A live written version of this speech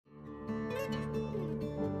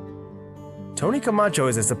Tony Camacho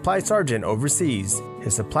is a supply sergeant overseas.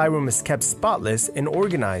 His supply room is kept spotless and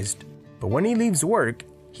organized. But when he leaves work,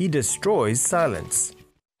 he destroys silence.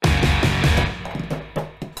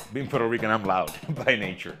 Being Puerto Rican, I'm loud by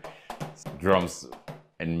nature. Drums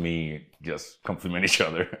and me just complement each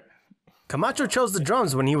other. Camacho chose the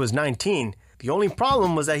drums when he was 19. The only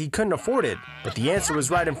problem was that he couldn't afford it, but the answer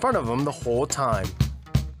was right in front of him the whole time.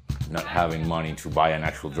 Not having money to buy an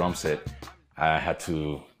actual drum set, I had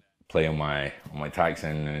to play on my tags,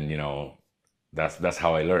 and you know, that's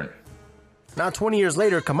how I learned. Now 20 years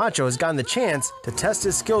later, Camacho has gotten the chance to test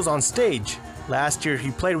his skills on stage. Last year,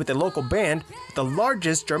 he played with a local band at the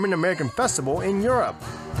largest German-American festival in Europe.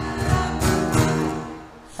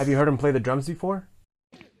 Have you heard him play the drums before?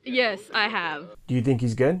 Yes, I have. Do you think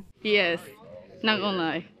he's good? Yes. Not gonna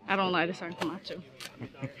lie. I don't like the song Camacho.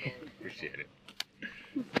 Appreciate it.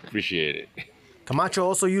 Appreciate it. Camacho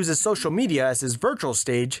also uses social media as his virtual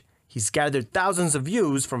stage. He's gathered thousands of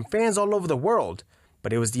views from fans all over the world.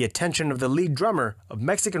 But it was the attention of the lead drummer of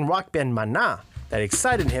Mexican rock band Maná that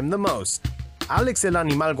excited him the most. Alex El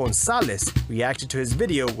Animal Gonzalez reacted to his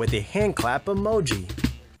video with a hand clap emoji.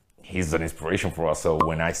 He's an inspiration for us, so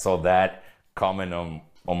when I saw that comment on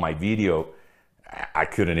my video, I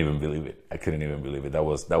couldn't even believe it. I couldn't even believe it. That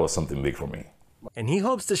was something big for me. And he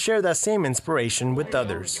hopes to share that same inspiration with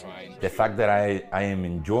others. The fact that I am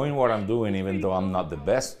enjoying what I'm doing, even though I'm not the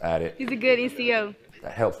best at it. He's a good ECO.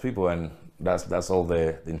 That helps people, and that's all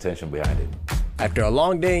the intention behind it. After a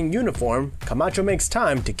long day in uniform, Camacho makes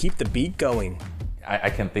time to keep the beat going. I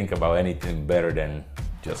can't think about anything better than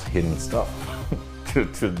just hitting stuff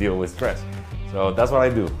to deal with stress. So that's what I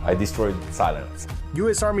do. I destroy silence.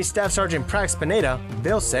 U.S. Army Staff Sergeant Prax Pineda,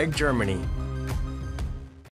 Vilseg, Germany.